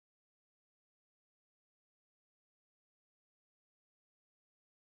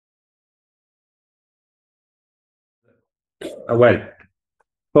Well,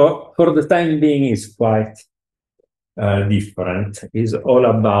 for the time being, it's quite different. It's all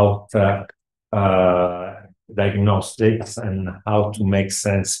about diagnostics and how to make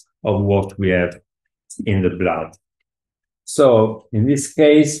sense of what we have in the blood. So in this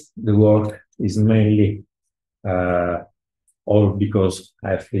case, the work is mainly all because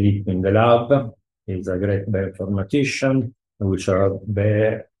I have Filippo in the lab. He's a great bioinformatician, which are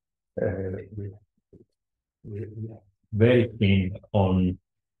very keen on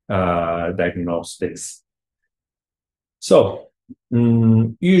diagnostics. So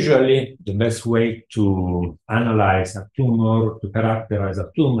usually the best way to analyze a tumor, to characterize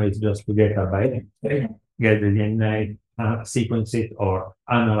a tumor, is just to get a biopsy, get the DNA, sequence it, or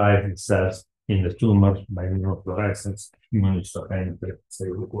analyze the cells in the tumor by immunofluorescence,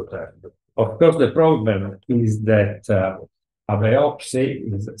 immunohistochemistry, whatever. Of course, the problem is that a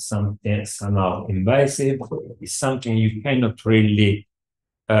biopsy is something somehow invasive. It's something you cannot really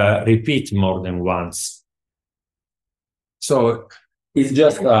repeat more than once. So it's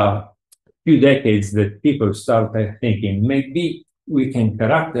just a few decades that people started thinking maybe we can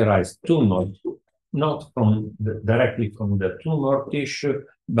characterize tumors not directly from the tumor tissue,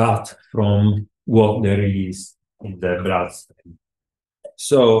 but from what they release in the bloodstream.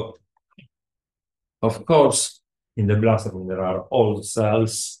 So, of course, in the bloodstream there are all the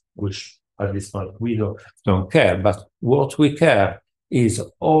cells, which at this point we don't care, but what we care is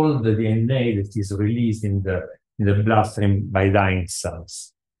all the DNA that is released in the bloodstream by dying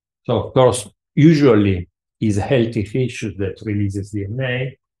cells. So, of course, usually is healthy tissue that releases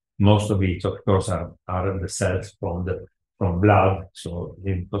DNA. Most of it, of course, are the cells from blood, so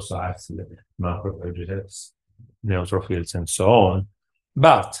lymphocytes, macrophages, neutrophils, and so on.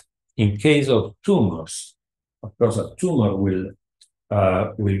 But in case of tumors, of course, a tumor will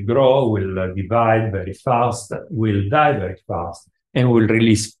grow, will divide very fast, will die very fast, and will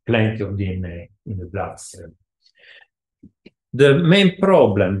release plenty of DNA in the bloodstream. The main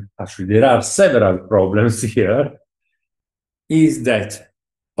problem, actually, there are several problems here, is that,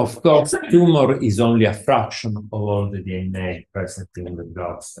 of course, tumor is only a fraction of all the DNA present in the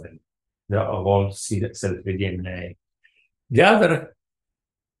bloodstream, of all cell-free DNA. The other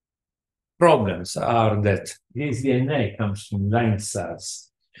problems are that this DNA comes from dying cells.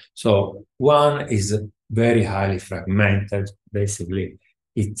 So one is very highly fragmented. Basically,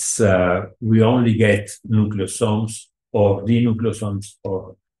 it's we only get nucleosomes or dinucleosomes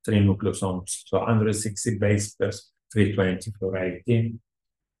or trinucleosomes, so 160 base pairs, 320, 480.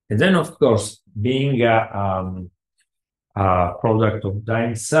 And then, of course, being a product of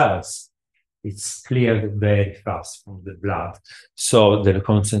dying cells, it's cleared very fast from the blood. So the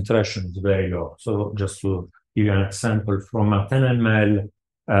concentration is very low. So just to give you an example, from a 10 ml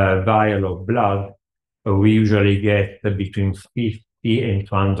vial of blood, we usually get between 50 and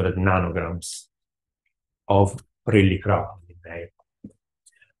 200 nanograms of really crowded DNA.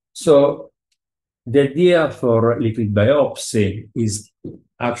 So the idea for liquid biopsy is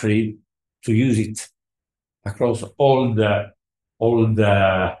actually to use it across all the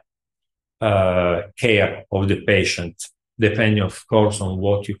care of the patient, depending, of course, on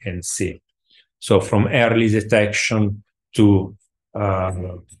what you can see. So from early detection to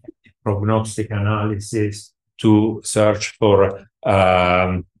prognostic analysis to search for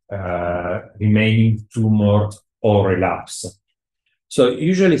remaining tumor or relapse. So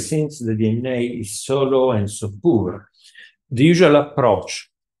usually, since the DNA is so low and so poor, the usual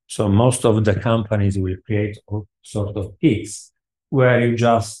approach, so most of the companies will create all sort of kits where you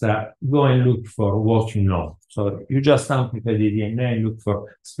just go and look for what you know. So you just amplify the DNA, look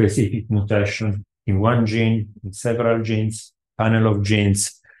for specific mutation in one gene, in several genes, panel of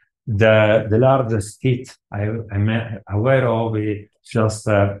genes. The largest kit I'm aware of is just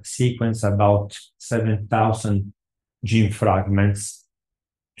sequence about 7,000 gene fragments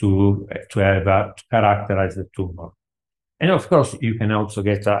to characterize the tumor. And of course, you can also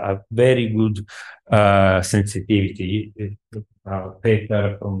get a very good sensitivity.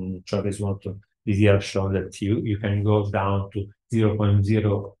 Paper from Charles Watson this year showed that you can go down to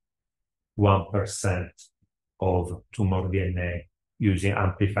 0.01% of tumor DNA using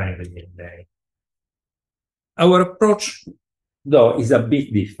amplifying the DNA. Our approach, though, is a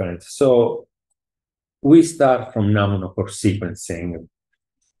bit different. So we start from nanopore sequencing.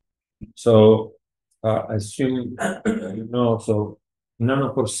 So assume you know, so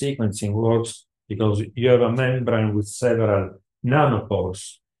nanopore sequencing works because you have a membrane with several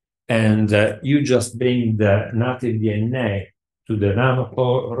nanopores, and you just bring the native DNA to the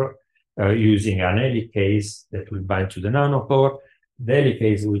nanopore using an helicase that will bind to the nanopore. The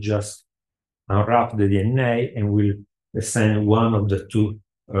helicase will just unwrap the DNA and will send one of the two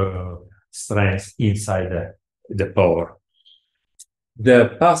strands inside the pore.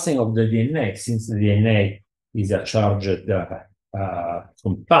 The passing of the DNA, since the DNA is a charged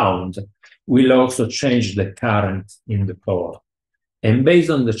compound, will also change the current in the pore. And based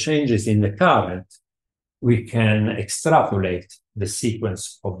on the changes in the current, we can extrapolate the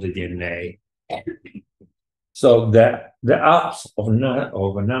sequence of the DNA. So the apps of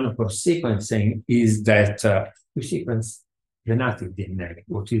nanopore sequencing is that we sequence the native DNA.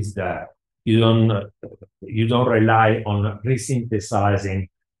 What is that? You don't rely on resynthesizing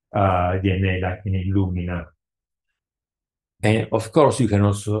DNA like in Illumina. And of course, you can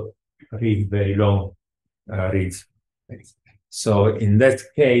also read very long reads. So in that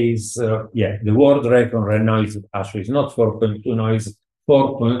case, yeah, the world record right now is actually not 4.2 noise,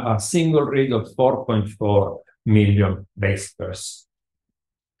 a single read of 4.4 million base pairs.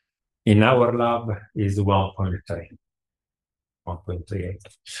 In our lab is 1.3,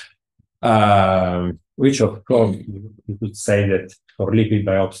 1.38. Which of course you could say that for liquid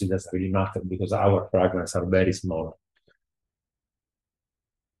biopsy doesn't really matter because our fragments are very small.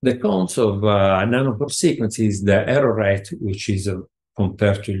 The cons of nanopore sequence is the error rate, which is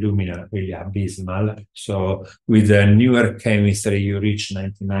compared to Illumina really abysmal. So with the newer chemistry, you reach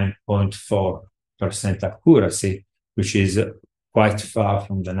 99.4% accuracy, which is quite far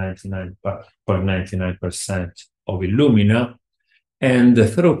from the 99.99% of Illumina. And the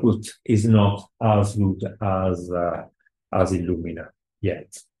throughput is not as good as Illumina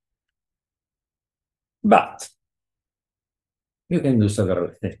yet. But you can do several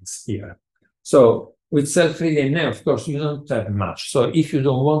things here. So with cell-free DNA, of course, you don't have much. So if you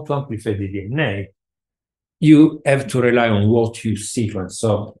don't want to amplify the DNA, you have to rely on what you sequence.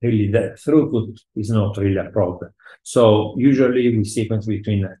 So really the throughput is not really a problem. So usually we sequence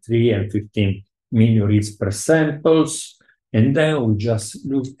between 3 and 15 million reads per samples. And then we just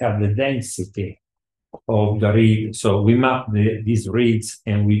look at the density of the read. So we map these reads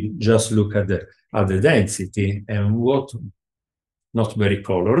and we just look at the density and what not very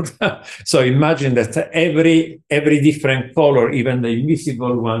colored. So imagine that every different color, even the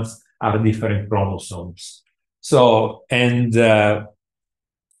invisible ones, are different chromosomes. So, and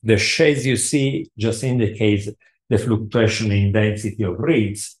the shades you see just indicates the fluctuation in density of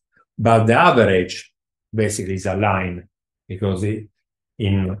reads, but the average basically is a line because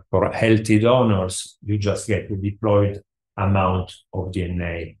for healthy donors, you just get the deployed amount of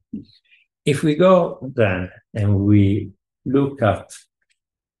DNA. If we go then and we look at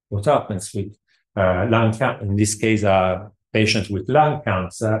what happens with lung cancer, in this case, a patient with lung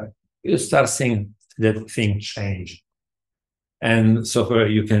cancer, you start seeing that thing change. And so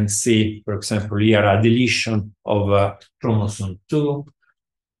you can see, for example, here a deletion of chromosome 2,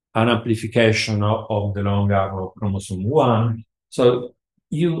 an amplification of the long arm of chromosome 1. So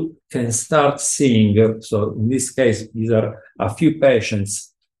you can start seeing, so in this case, these are a few patients,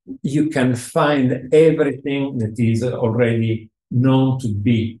 you can find everything that is already known to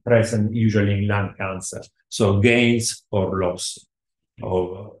be present usually in lung cancer. So gains or loss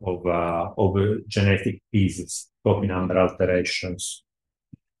of genetic pieces, copy number alterations.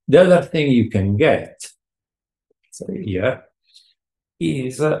 The other thing you can get here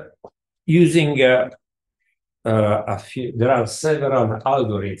is using there are several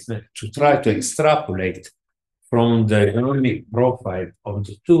algorithms to try to extrapolate from the genomic profile of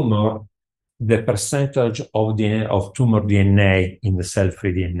the tumor the percentage of tumor DNA in the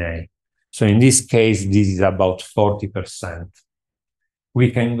cell-free DNA. So in this case, this is about 40%.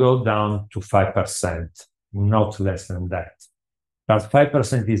 We can go down to 5%, not less than that. But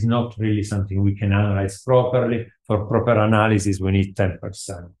 5% is not really something we can analyze properly. For proper analysis, we need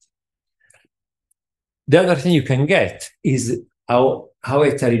 10%. The other thing you can get is how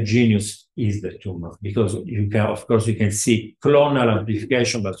heterogeneous is the tumor, because you can, of course, you can see clonal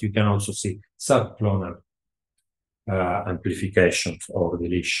amplification, but you can also see subclonal amplifications or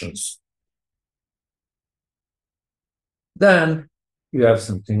deletions. Then you have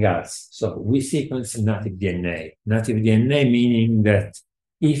something else. So we sequence native DNA. Native DNA meaning that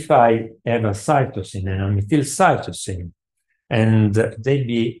if I have a cytosine and a methyl cytosine, and they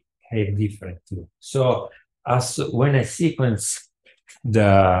behave differently. So as when I sequence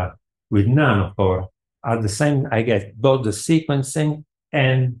with nanopore, at the same I get both the sequencing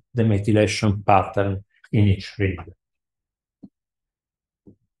and the methylation pattern in each read.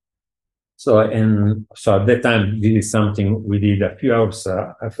 So at that time, this is something we did a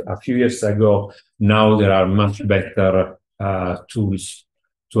few years ago. Now there are much better tools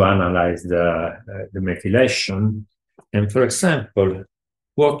to analyze the methylation. And for example,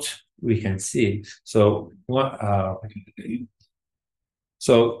 what we can see. So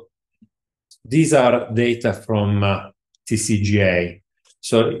these are data from TCGA.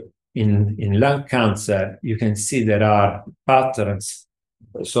 So in lung cancer, you can see there are patterns.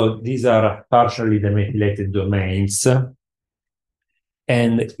 So these are partially demethylated domains,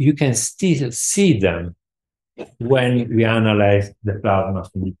 and you can still see them when we analyze the plasma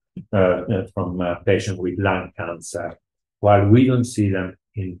from patients with lung cancer, while we don't see them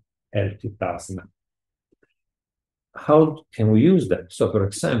in healthy plasma. How can we use them? So, for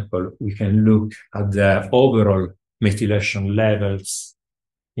example, we can look at the overall methylation levels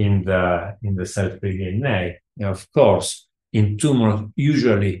in the cell-free DNA. And of course, in tumor,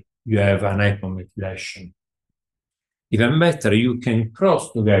 usually you have an hypomethylation. Even better, you can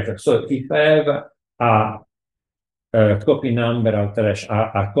cross together. So if I have a copy number alteration,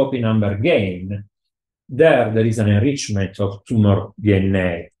 a copy number gain, there is an enrichment of tumor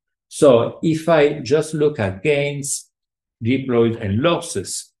DNA. So if I just look at gains, diploid, and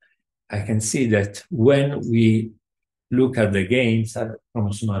losses, I can see that when we look at the gains,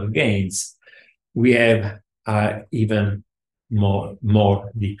 chromosomal gains, we have even more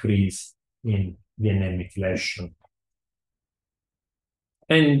decrease in DNA methylation.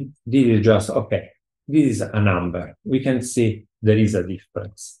 And this is just, okay, this is a number. We can see there is a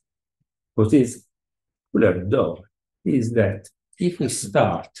difference. What is cooler though is that if we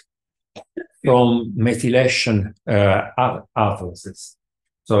start from methylation atlases,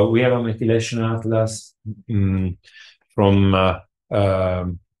 so we have a methylation atlas from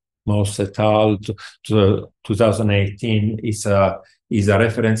Moss et al. to 2018 is a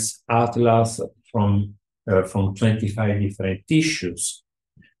reference atlas from 25 different tissues.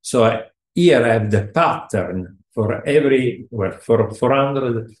 So here I have the pattern for every, well, for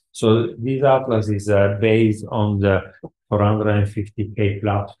 400. So this atlas is based on the 450K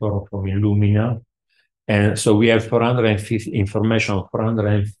platform from Illumina. And so we have 450 information on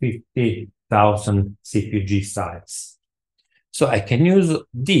 450,000 CpG sites. So I can use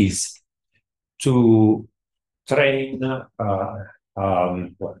this to train, to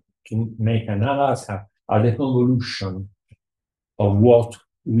make analysis, a deconvolution of what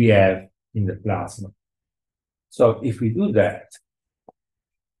we have in the plasma. So if we do that,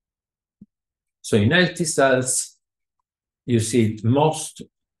 so in healthy cells, you see most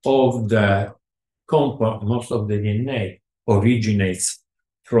of the DNA originates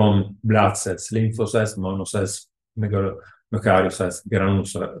from blood cells, lymphocytes, monocytes, megakaryocytes,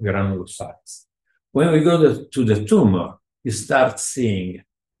 granulocytes. When we go to the tumor, you start seeing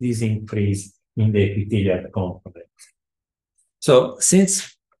this increase in the epithelial component. So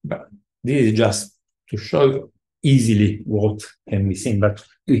since this is just to show you easily what can be seen, but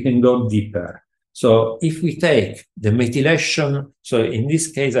we can go deeper. So if we take the methylation, so in this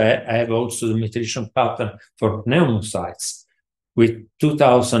case, I have also the methylation pattern for pneumocytes with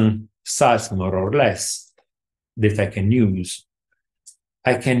 2,000 sites more or less that I can use.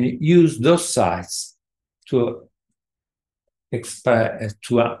 I can use those sites to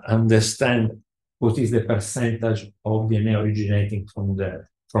understand what is the percentage of DNA originating from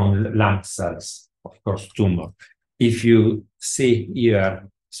lung cells, of course, tumor. If you see here,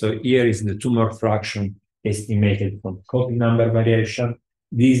 so here is the tumor fraction estimated from copy number variation.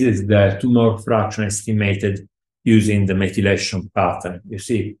 This is the tumor fraction estimated using the methylation pattern. You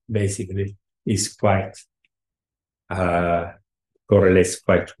see, basically, it's quite correlates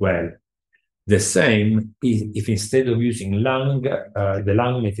quite well. The same is if instead of using the lung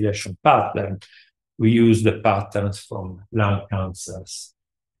methylation pattern, we use the patterns from lung cancers.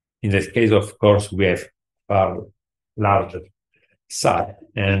 In that case, of course, we have far larger site,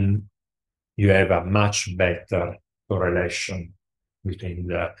 and you have a much better correlation between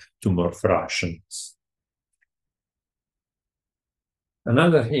the tumor fractions.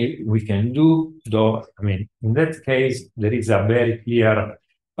 Another thing we can do, though, I mean, in that case, there is a very clear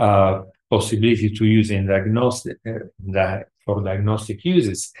possibility to use in diagnostic for diagnostic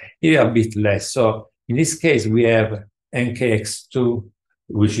uses. Here a bit less. So in this case, we have NKX2,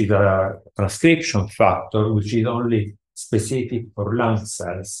 which is a transcription factor, which is only specific for lung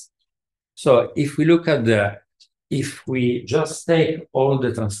cells. So if we look at if we just take all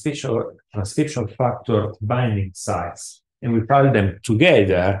the transcription factor binding sites and we pile them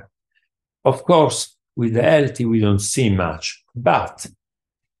together, of course, with the healthy, we don't see much. But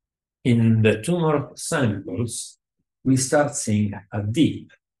in the tumor samples, we start seeing a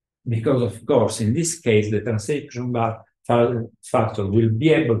dip because, of course, in this case, the transcription factor will be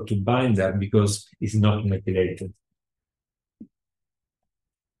able to bind there because it's not methylated.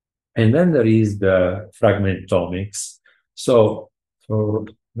 And then there is the fragmentomics. So for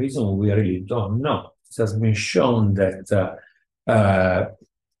reason we really don't know. It has been shown that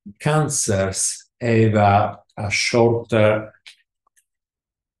cancers have a shorter,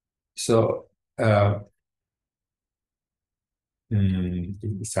 it's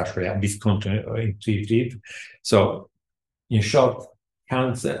actually a discontinuitive. So, in short,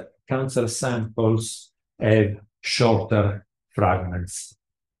 cancer samples have shorter fragments.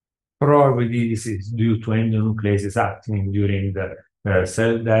 Probably this is due to endonucleases acting during the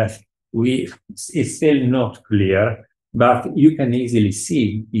cell death. It's still not clear, but you can easily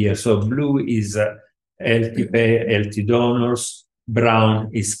see here. So blue is healthy donors,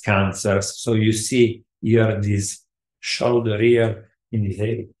 brown is cancers. So you see here this shoulder here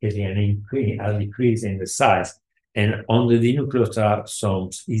indicating a decrease in the size. And on the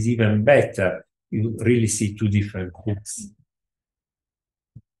denucleosomes is even better. You really see two different groups.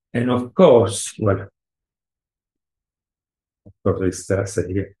 And of course, well, of course, it's stressed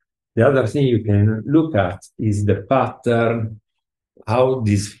here. The other thing you can look at is the pattern, how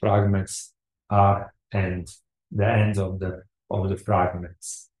these fragments are and the ends of the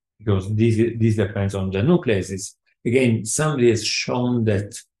fragments, because this depends on the nucleases. Again, somebody has shown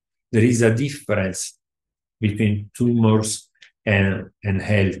that there is a difference between tumors and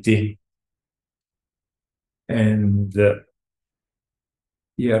healthy. And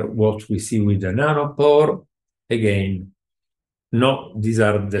here, what we see with the nanopore, again, no, these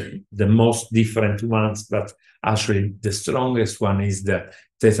are the most different ones, but actually the strongest one is the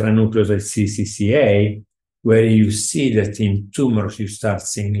tetranucleotide CCCA, where you see that in tumors you start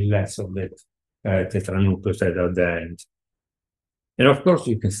seeing less of that tetranucleotide at the end. And of course,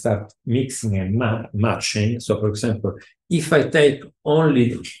 you can start mixing and matching. So, for example, if I take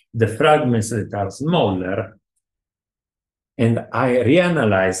only the fragments that are smaller, and I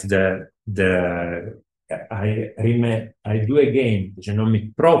reanalyze I do again the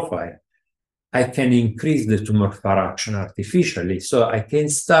genomic profile, I can increase the tumor fraction artificially. So I can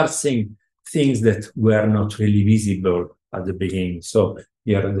start seeing things that were not really visible at the beginning. So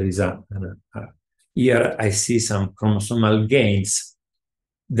here there is here I see some chromosomal gains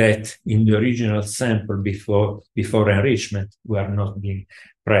that in the original sample before enrichment were not being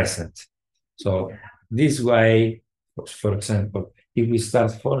present. So this way, for example, if we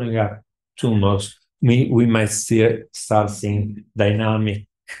start following up tumors, we might start seeing dynamic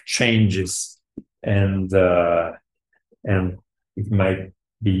changes, and it might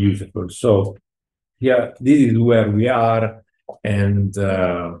be useful. So yeah, this is where we are, and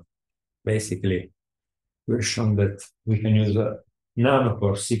basically we're shown that we can use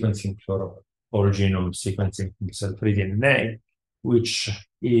nanopore sequencing for whole genome sequencing from cell-free DNA, which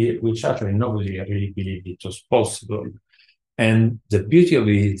actually nobody really believed it was possible. And the beauty of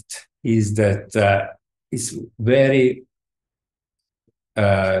it is that it's very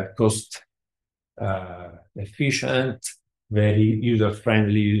cost efficient, very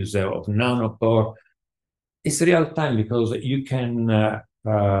user-friendly use of nanopore. It's real time because you can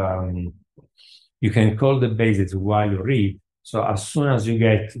call the bases while you read. So as soon as you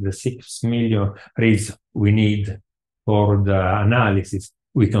get the 6 million reads we need for the analysis,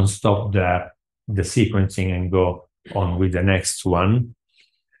 we can stop the sequencing and go on with the next one.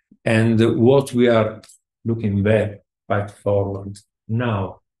 And what we are looking back forward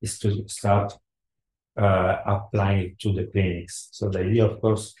now is to start applying it to the clinics. So the idea, of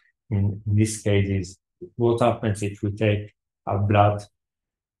course, in this case is what happens if we take a blood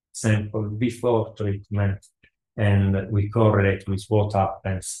sample before treatment and we correlate with what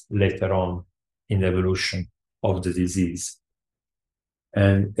happens later on in the evolution of the disease.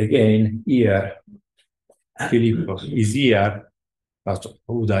 And again, here, Filippo is here, but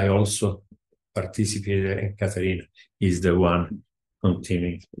would I also participate, and Caterina is the one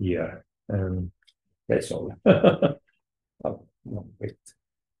continuing here. That's all. Oh, no, wait.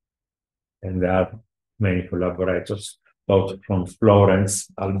 And there are many collaborators, both from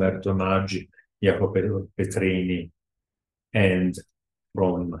Florence, Alberto Maggi, Jacopo Petrini, and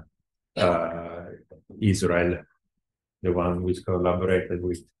from Israel, the one we collaborated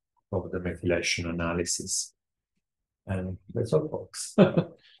with of the methylation analysis. And that's all, folks.